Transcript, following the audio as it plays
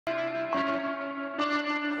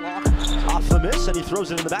off the miss, and he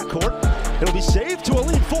throws it in the backcourt. It'll be saved to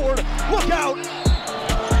Aleem Ford. Look out!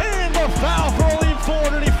 And the foul for Aleem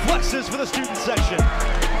Ford, and he flexes for the student section.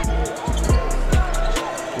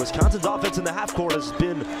 Wisconsin's offense in the half court has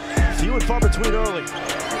been few and far between early.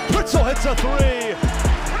 Pritzl hits a three.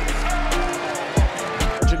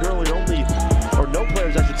 Mentioned earlier, no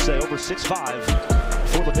players, I should say, over 6'5"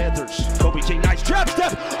 for the Panthers. Kobe King, nice trap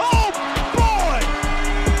step. Oh boy!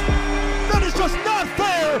 That is just not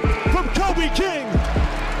fair from Kobe King.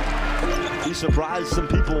 He surprised some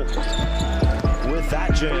people with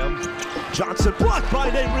that jam. Johnson blocked by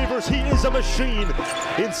Nate Reuvers. He is a machine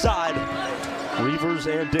inside. Reuvers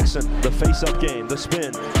and Dixon, the face-up game, the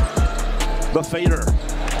spin, the fader,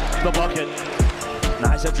 the bucket.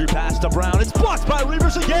 Nice entry pass to Brown. It's blocked by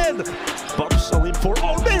Reuvers again. Bumps Aleem Ford.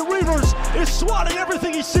 Oh, Nate Reuvers is swatting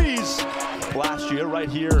everything he sees. Last year, right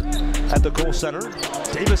here at the Kohl Center.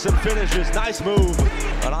 Davison finishes. Nice move.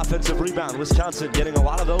 An offensive rebound. Wisconsin getting a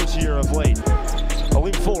lot of those here of late.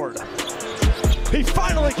 Aleem Ford. He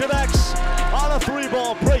finally connects on a three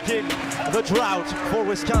ball, breaking the drought for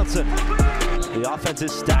Wisconsin. The offense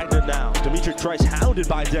is stagnant now. Dimitri Trice hounded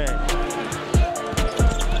by Dang.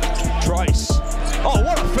 Trice. Oh,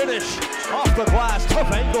 what a finish off the glass.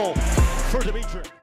 Tough angle for Dimitri.